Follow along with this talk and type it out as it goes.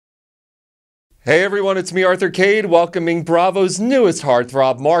Hey everyone, it's me, Arthur Kade, welcoming Bravo's newest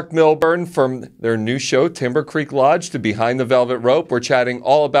heartthrob, Mark Milburn, from their new show, Timber Creek Lodge, to Behind the Velvet Rope. We're chatting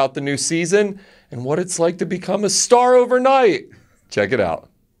all about the new season and what it's like to become a star overnight. Check it out.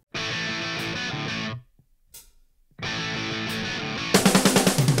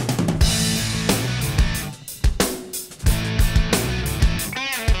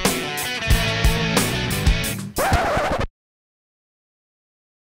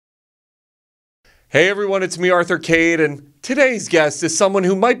 Hey everyone, it's me, Arthur Kade, and today's guest is someone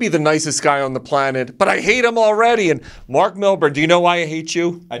who might be the nicest guy on the planet, but I hate him already. And Mark Milburn, do you know why I hate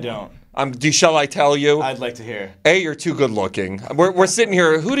you? I don't. Shall I tell you? I'd like to hear. A, you're too good looking. We're sitting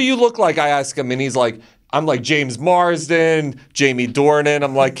here, who do you look like? I ask him, and he's like, I'm like James Marsden, Jamie Dornan.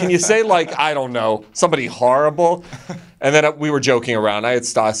 I'm like, can you say like, I don't know, somebody horrible? And then we were joking around. I had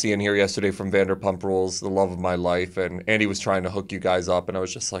Stassi in here yesterday from Vanderpump Rules, the love of my life, and Andy was trying to hook you guys up, and I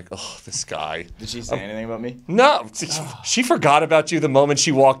was just like, oh, this guy. Did she say anything about me? No, she forgot about you the moment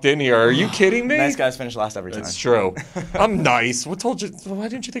she walked in here. Are you kidding me? Nice guys finish last every time. It's true. I'm nice. What told you? Why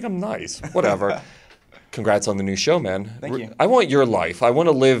didn't you think I'm nice? Whatever. Congrats on the new show, man. Thank you. I want your life. I want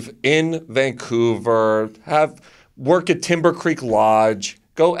to live in Vancouver, work at Timber Creek Lodge,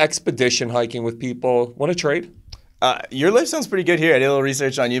 go expedition hiking with people. Want to trade? Your life sounds pretty good here. I did a little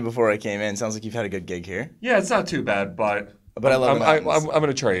research on you before I came in. Sounds like you've had a good gig here. Yeah, it's not too bad, but I love the mountains. I'm going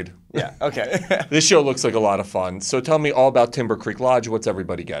to trade. Yeah, okay. This show looks like a lot of fun. So tell me all about Timber Creek Lodge. What's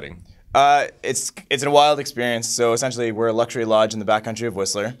everybody getting? It's a wild experience. So essentially, we're a luxury lodge in the backcountry of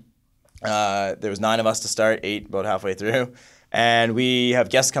Whistler. There was 9 of us to start, 8 about halfway through. And we have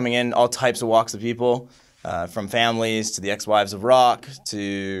guests coming in, all types of walks of people. From families to the ex-wives of rock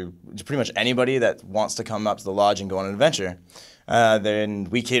to pretty much anybody that wants to come up to the lodge and go on an adventure. Then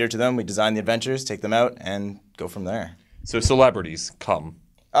we cater to them, we design the adventures, take them out, and go from there. So celebrities come.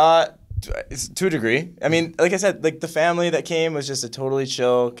 To a degree. I mean, like I said, like the family that came was just a totally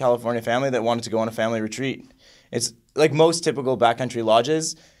chill California family that wanted to go on a family retreat. It's like most typical backcountry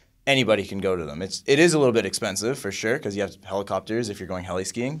lodges, anybody can go to them. It is a little bit expensive for sure because you have helicopters if you're going heli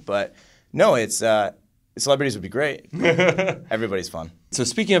skiing, but no, celebrities would be great. Everybody's fun. So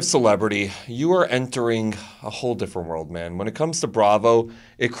speaking of celebrity, you are entering a whole different world, man. When it comes to Bravo,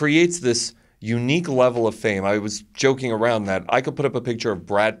 it creates this unique level of fame. I was joking around that I could put up a picture of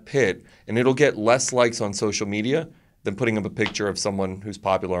Brad Pitt and it'll get less likes on social media than putting up a picture of someone who's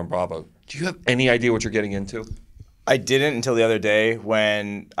popular on Bravo. Do you have any idea what you're getting into? I didn't until the other day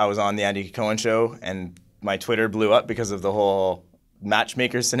when I was on the Andy Cohen show and my Twitter blew up because of the whole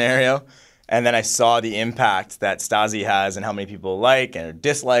matchmaker scenario. And then I saw the impact that Stassi has and how many people like or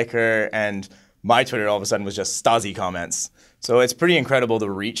dislike her. And my Twitter all of a sudden was just Stassi comments. So it's pretty incredible the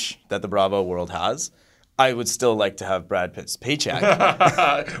reach that the Bravo world has. I would still like to have Brad Pitt's paycheck.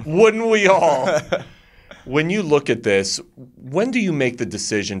 Wouldn't we all? When you look at this, when do you make the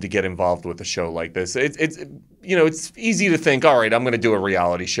decision to get involved with a show like this? It's easy to think, all right, I'm going to do a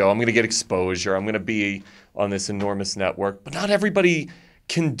reality show. I'm going to get exposure. I'm going to be on this enormous network. But not everybody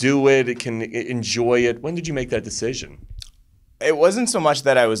can do it, can enjoy it. When did you make that decision? It wasn't so much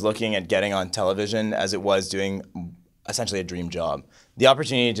that I was looking at getting on television as it was doing essentially a dream job. The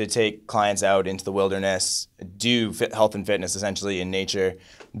opportunity to take clients out into the wilderness, do health and fitness essentially in nature,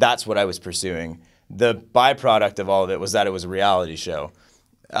 that's what I was pursuing. The byproduct of all of it was that it was a reality show.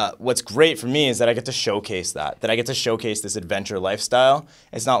 What's great for me is that I get to showcase that I get to showcase this adventure lifestyle.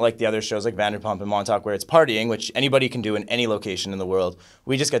 It's not like the other shows like Vanderpump and Montauk where it's partying, which anybody can do in any location in the world.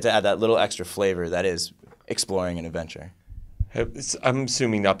 We just get to add that little extra flavor that is exploring an adventure. I'm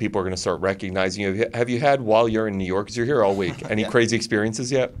assuming now people are going to start recognizing you. Have you had, while you're in New York, because you're here all week, any crazy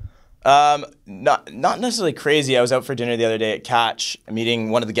experiences yet? Not necessarily crazy. I was out for dinner the other day at Catch, meeting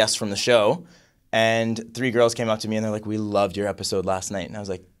one of the guests from the show. And 3 girls came up to me and they're like, "We loved your episode last night." And I was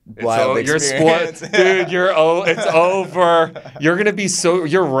like, "Wild experience." You're split, dude. It's over. You're gonna be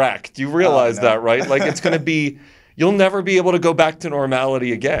you're wrecked. You realize that, right? Like it's gonna be. You'll never be able to go back to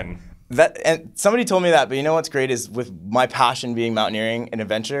normality again. And somebody told me that, but you know what's great is with my passion being mountaineering and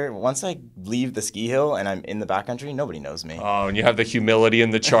adventure, once I leave the ski hill and I'm in the backcountry, nobody knows me. Oh, and you have the humility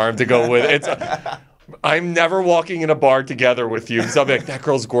and the charm to go with it. I'm never walking in a bar together with you. So I'll be like, that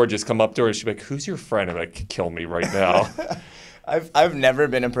girl's gorgeous. Come up to her. She'll be like, who's your friend? I'm like, kill me right now. I've never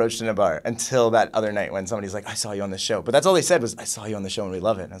been approached in a bar until that other night when somebody's like, "I saw you on the show." But that's all they said was, "I saw you on the show and we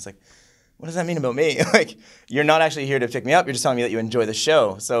love it." And I was like, what does that mean about me? Like, you're not actually here to pick me up. You're just telling me that you enjoy the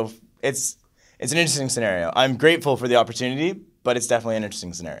show. So it's an interesting scenario. I'm grateful for the opportunity, but it's definitely an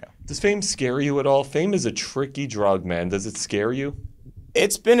interesting scenario. Does fame scare you at all? Fame is a tricky drug, man. Does it scare you?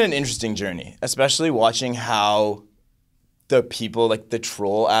 It's been an interesting journey, especially watching how the people, like the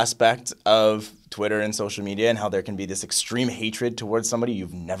troll aspect of Twitter and social media, and how there can be this extreme hatred towards somebody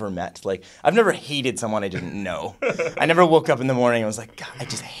you've never met. Like, I've never hated someone I didn't know. I never woke up in the morning and was like, God, I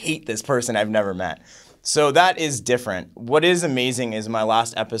just hate this person I've never met. So that is different. What is amazing is my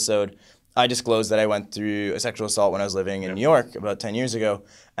last episode, I disclosed that I went through a sexual assault when I was living in New York about 10 years ago.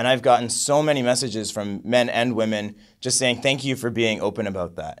 And I've gotten so many messages from men and women just saying, thank you for being open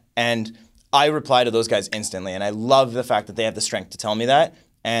about that. And I reply to those guys instantly. And I love the fact that they have the strength to tell me that.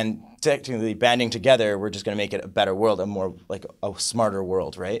 And technically banding together, we're just going to make it a better world, a more like a smarter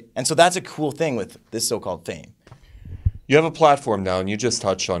world, right? And so that's a cool thing with this so-called fame. You have a platform now, and you just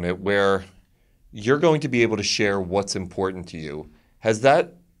touched on it, where you're going to be able to share what's important to you. Has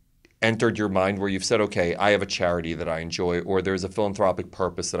that entered your mind where you've said, okay, I have a charity that I enjoy, or there's a philanthropic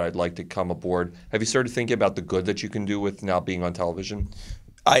purpose that I'd like to come aboard? Have you started thinking about the good that you can do with now being on television?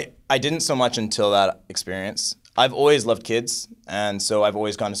 I didn't so much until that experience. I've always loved kids, and so I've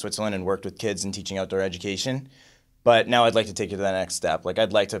always gone to Switzerland and worked with kids and teaching outdoor education. But now I'd like to take it to that next step. Like,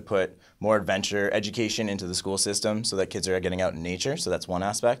 I'd like to put more adventure education into the school system so that kids are getting out in nature. So that's one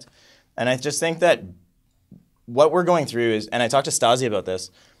aspect. And I just think that what we're going through is, and I talked to Stasi about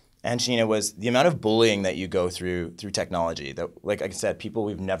this, and Sheena, was the amount of bullying that you go through technology. That, like I said, people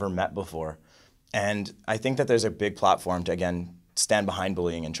we've never met before. And I think that there's a big platform to, again, stand behind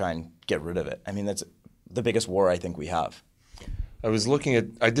bullying and try and get rid of it. I mean, that's the biggest war I think we have. I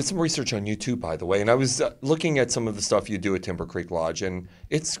did some research on you too, by the way, and I was looking at some of the stuff you do at Timber Creek Lodge, and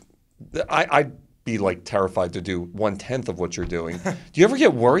I'd be like terrified to do 1/10 of what you're doing. Do you ever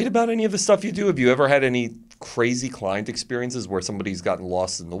get worried about any of the stuff you do? Have you ever had any crazy client experiences where somebody's gotten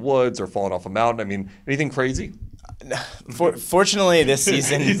lost in the woods or fallen off a mountain? I mean, anything crazy? Fortunately, this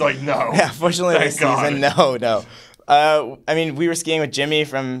season... He's like, no. Yeah, fortunately this season, no. I mean, we were skiing with Jimmy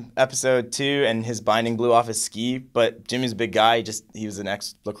from episode 2, and his binding blew off his ski. But Jimmy's a big guy. He was an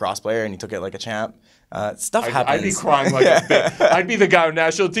ex-lacrosse player, and he took it like a champ. Stuff happens. I'd be crying like a bitch. I'd be the guy on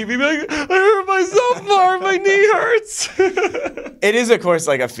national TV, be like, I hurt myself, Marv. My knee hurts. It is, of course,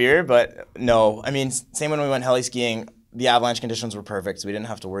 like a fear, but no. I mean, same when we went heli skiing. The avalanche conditions were perfect, so we didn't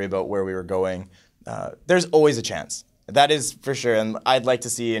have to worry about where we were going. There's always a chance. That is for sure, and I'd like to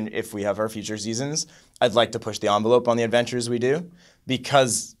see, and if we have our future seasons, I'd like to push the envelope on the adventures we do,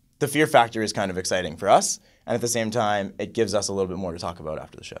 because the fear factor is kind of exciting for us, and at the same time, it gives us a little bit more to talk about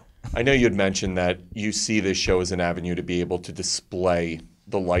after the show. I know you'd mentioned that you see this show as an avenue to be able to display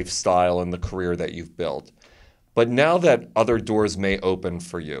the lifestyle and the career that you've built. But now that other doors may open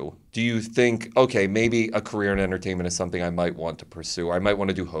for you, do you think, okay, maybe a career in entertainment is something I might want to pursue, or I might want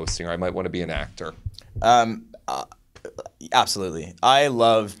to do hosting, or I might want to be an actor? Absolutely. I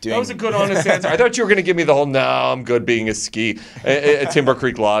love doing... That was a good, honest answer. I thought you were going to give me the whole, no, I'm good being a ski at Timber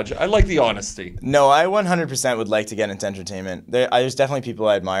Creek Lodge. I like the honesty. No, I 100% would like to get into entertainment. There's definitely people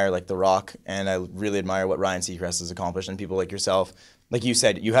I admire, like The Rock, and I really admire what Ryan Seacrest has accomplished, and people like yourself. Like you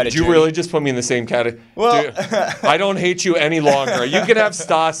said, you had a Did you really just put me in the same category? Well, dude, I don't hate you any longer. You can have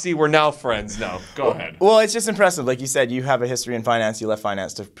Stasi. We're now friends now. Go ahead. Well, it's just impressive. Like you said, you have a history in finance. You left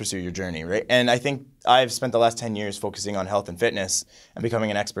finance to pursue your journey, right? And I think I've spent the last 10 years focusing on health and fitness and becoming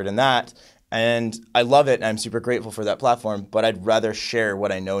an expert in that. And I love it, and I'm super grateful for that platform, but I'd rather share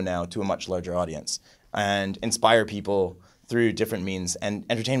what I know now to a much larger audience and inspire people through different means. And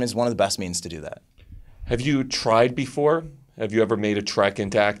entertainment is one of the best means to do that. Have you tried before? Have you ever made a trek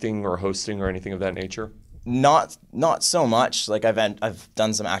into acting or hosting or anything of that nature? Not so much. Like I've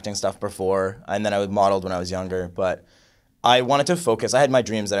done some acting stuff before, and then I was modeled when I was younger. But I wanted to focus. I had my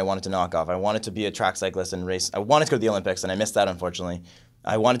dreams that I wanted to knock off. I wanted to be a track cyclist and race. I wanted to go to the Olympics, and I missed that, unfortunately.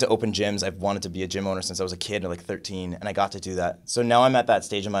 I wanted to open gyms. I've wanted to be a gym owner since I was a kid, like 13, and I got to do that. So now I'm at that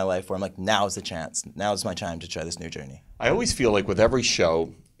stage in my life where I'm like, now's the chance. Now's my time to try this new journey. I always feel like with every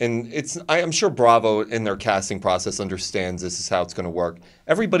show, and I'm sure Bravo in their casting process understands this is how it's going to work.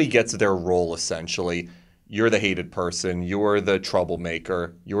 Everybody gets their role, essentially. You're the hated person. You're the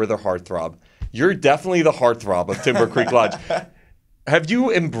troublemaker. You're the heartthrob. You're definitely the heartthrob of Timber Creek Lodge. Have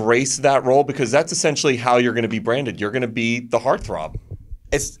you embraced that role? Because that's essentially how you're going to be branded. You're going to be the heartthrob.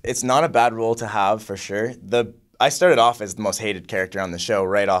 It's not a bad role to have, for sure. I started off as the most hated character on the show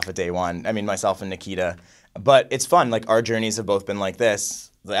right off of day one. I mean, myself and Nikita. But it's fun. Like, our journeys have both been like this.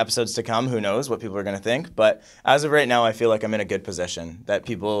 The episodes to come, who knows what people are going to think. But as of right now, I feel like I'm in a good position, that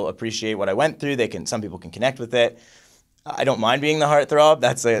people appreciate what I went through. Some people can connect with it. I don't mind being the heartthrob.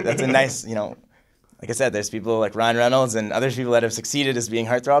 That's a nice, like I said, there's people like Ryan Reynolds and other people that have succeeded as being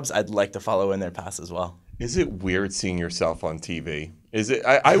heartthrobs. I'd like to follow in their paths as well. Is it weird seeing yourself on TV? Is it?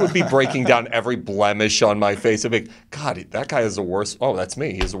 I would be breaking down every blemish on my face. I'd be like, God, that guy has the worst. Oh, that's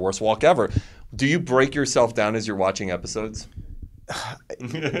me. He has the worst walk ever. Do you break yourself down as you're watching episodes?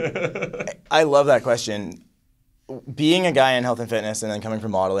 I love that question. Being a guy in health and fitness and then coming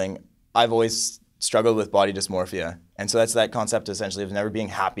from modeling, I've always struggled with body dysmorphia. And so that's that concept essentially of never being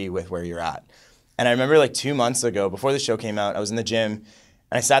happy with where you're at. And I remember like 2 months ago, before the show came out, I was in the gym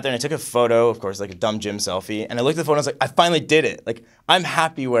and I sat there and I took a photo, of course, like a dumb gym selfie. And I looked at the photo and I was like, I finally did it. Like, I'm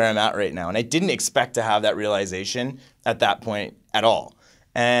happy where I'm at right now. And I didn't expect to have that realization at that point at all.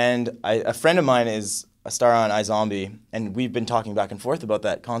 And a friend of mine is a star on iZombie, and we've been talking back and forth about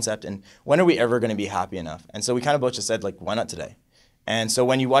that concept and when are we ever going to be happy enough? And so we kind of both just said, like, why not today? And so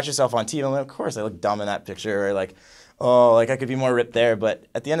when you watch yourself on TV, I'm like, of course I look dumb in that picture, or like, oh, like I could be more ripped there. But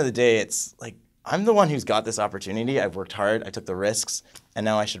at the end of the day, it's like, I'm the one who's got this opportunity. I've worked hard, I took the risks, and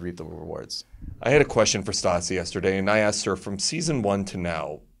now I should reap the rewards. I had a question for Stassi yesterday, and I asked her, from season 1 to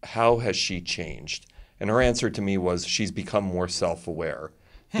now, how has she changed? And her answer to me was, she's become more self-aware.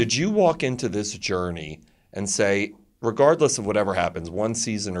 Did you walk into this journey and say, regardless of whatever happens, 1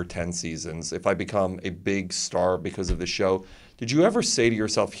 season or 10 seasons, if I become a big star because of the show, did you ever say to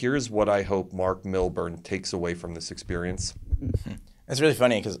yourself, here's what I hope Mark Milburn takes away from this experience? It's really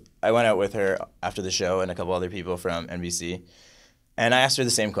funny because I went out with her after the show and a couple other people from NBC, and I asked her the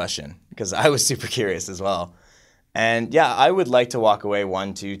same question because I was super curious as well. And yeah, I would like to walk away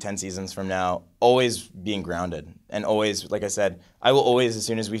 1 to 10 seasons from now always being grounded, and always, like I said, I will always, as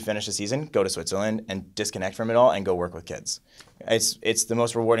soon as we finish a season, go to Switzerland and disconnect from it all and go work with kids. It's the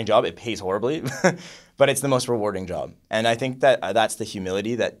most rewarding job. It pays horribly, but it's the most rewarding job. And I think that that's the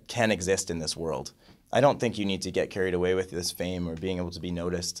humility that can exist in this world. I don't think you need to get carried away with this fame or being able to be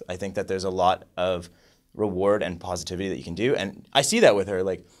noticed. I think that there's a lot of reward and positivity that you can do, and I see that with her.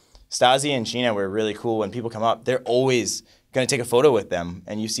 Like, Stassi and Sheena were really cool. When people come up, they're always going to take a photo with them.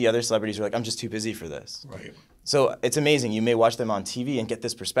 And you see other celebrities who are like, I'm just too busy for this. Right. So it's amazing. You may watch them on TV and get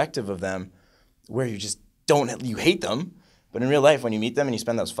this perspective of them where you just don't, you hate them. But in real life, when you meet them and you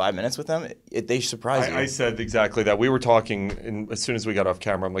spend those 5 minutes with them, they surprise you. I said exactly that. We were talking, and as soon as we got off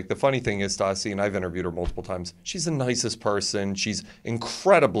camera, I'm like, the funny thing is, Stassi, and I've interviewed her multiple times, she's the nicest person. She's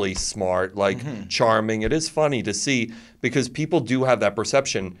incredibly smart, like charming. It is funny to see because people do have that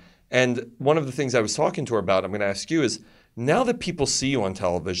perception. And one of the things I was talking to her about, I'm going to ask you, is now that people see you on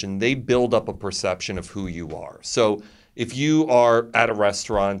television, they build up a perception of who you are. So if you are at a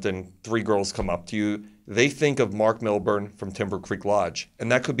restaurant and 3 girls come up to you, they think of Mark Milburn from Timber Creek Lodge.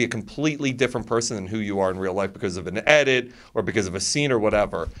 And that could be a completely different person than who you are in real life because of an edit or because of a scene or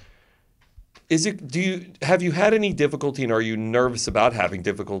whatever. Have you had any difficulty, and are you nervous about having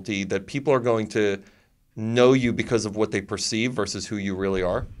difficulty that people are going to know you because of what they perceive versus who you really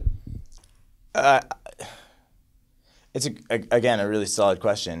are? It's, again, a really solid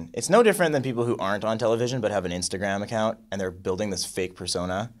question. It's no different than people who aren't on television but have an Instagram account and they're building this fake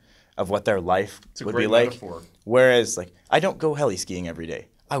persona of what their life would be like. Metaphor. Whereas, like, I don't go heli skiing every day.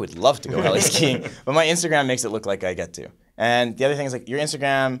 I would love to go heli skiing, but my Instagram makes it look like I get to. And the other thing is, like, your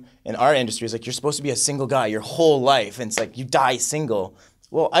Instagram in our industry is like you're supposed to be a single guy your whole life, and it's like you die single.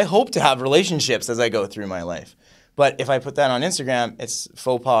 Well, I hope to have relationships as I go through my life. But if I put that on Instagram, it's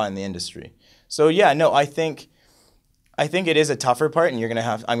faux pas in the industry. So yeah, no, I think it is a tougher part, and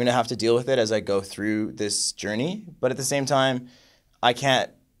I'm gonna have to deal with it as I go through this journey. But at the same time, I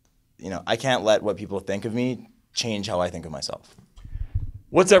can't let what people think of me change how I think of myself.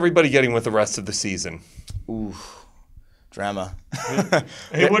 What's everybody getting with the rest of the season? Ooh, drama.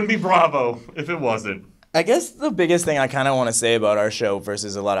 It wouldn't be Bravo if it wasn't. I guess the biggest thing I kind of want to say about our show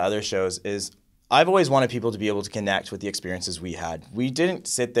versus a lot of other shows is I've always wanted people to be able to connect with the experiences we had. We didn't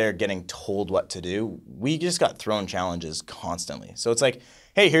sit there getting told what to do. We just got thrown challenges constantly. So it's like,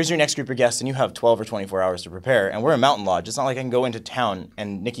 hey, here's your next group of guests, and you have 12 or 24 hours to prepare. And we're a mountain lodge. It's not like I can go into town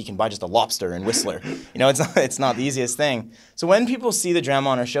and Nikki can buy just a lobster in Whistler. It's not the easiest thing. So when people see the drama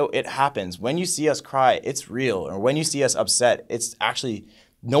on our show, it happens. When you see us cry, it's real. Or when you see us upset, it's actually,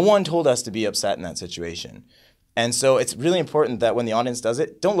 no one told us to be upset in that situation. And so it's really important that when the audience does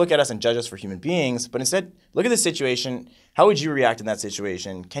it, don't look at us and judge us for human beings, but instead look at the situation. How would you react in that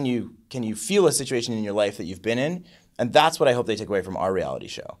situation? Can you feel a situation in your life that you've been in? And that's what I hope they take away from our reality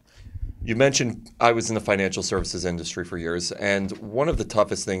show. You mentioned I was in the financial services industry for years, and one of the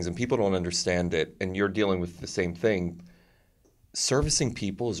toughest things, and people don't understand it, and you're dealing with the same thing, servicing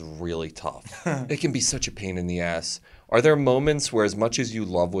people is really tough. It can be such a pain in the ass. Are there moments where, as much as you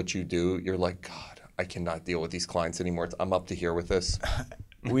love what you do, you're like, God, I cannot deal with these clients anymore. I'm up to here with this.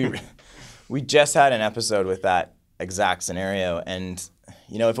 We just had an episode with that exact scenario, and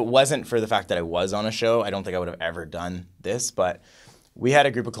if it wasn't for the fact that I was on a show, I don't think I would have ever done this. But we had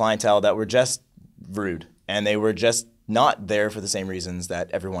a group of clientele that were just rude, and they were just not there for the same reasons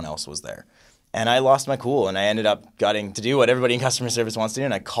that everyone else was there. And I lost my cool, and I ended up getting to do what everybody in customer service wants to do,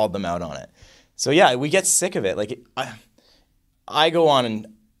 and I called them out on it. So yeah, we get sick of it. Like I go on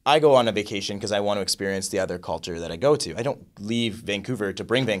a vacation because I want to experience the other culture that I go to. I don't leave Vancouver to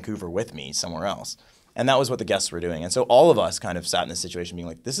bring Vancouver with me somewhere else. And that was what the guests were doing. And so all of us kind of sat in this situation being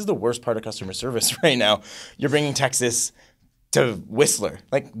like, this is the worst part of customer service right now. You're bringing Texas to Whistler.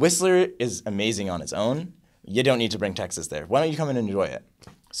 Like, Whistler is amazing on its own. You don't need to bring Texas there. Why don't you come in and enjoy it?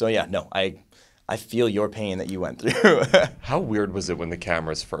 So yeah, no, I feel your pain that you went through. How weird was it when the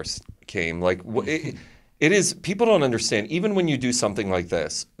cameras first came? Like, it is, people don't understand, even when you do something like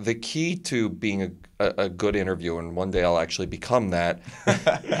this, the key to being a good interviewer, and one day I'll actually become that,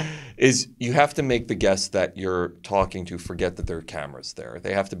 is you have to make the guests that you're talking to forget that there are cameras there.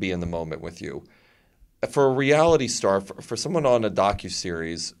 They have to be in the moment with you. For a reality star, for someone on a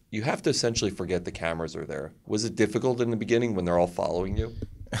docuseries, you have to essentially forget the cameras are there. Was it difficult in the beginning when they're all following you?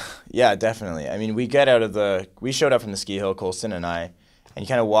 Yeah, definitely. I mean, we showed up from the ski hill, Colston and I, and you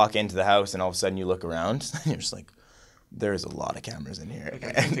kind of walk into the house and all of a sudden you look around and you're just like, there's a lot of cameras in here. Like,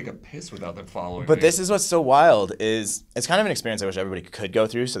 I can't take a piss without them following But me. this is what's so wild is it's kind of an experience I wish everybody could go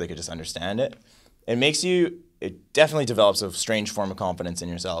through so they could just understand it. It definitely develops a strange form of confidence in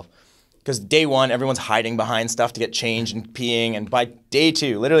yourself. Because day one, everyone's hiding behind stuff to get changed and peeing. And by day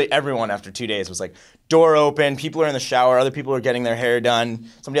two, literally everyone after 2 days was like, door open, people are in the shower, other people are getting their hair done,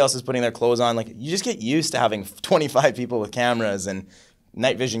 somebody else is putting their clothes on. Like, you just get used to having 25 people with cameras and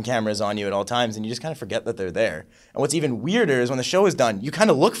night vision cameras on you at all times, and you just kind of forget that they're there. And what's even weirder is when the show is done, you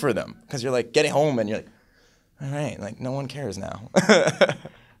kind of look for them because you're like getting home and you're like, all right, like no one cares now.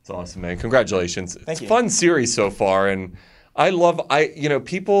 It's awesome, man. Congratulations. Thank you. It's a fun series so far, and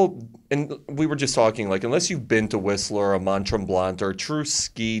people, and we were just talking, like, unless you've been to Whistler or Mont Tremblant or a true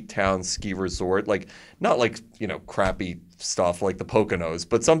ski town, ski resort, like, not like, crappy stuff like the Poconos,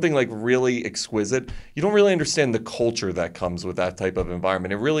 but something like really exquisite, you don't really understand the culture that comes with that type of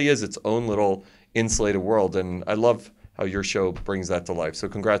environment. It really is its own little insulated world, and I love how your show brings that to life. So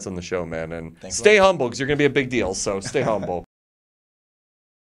congrats on the show, man, and stay humble because you're going to be a big deal, so stay humble.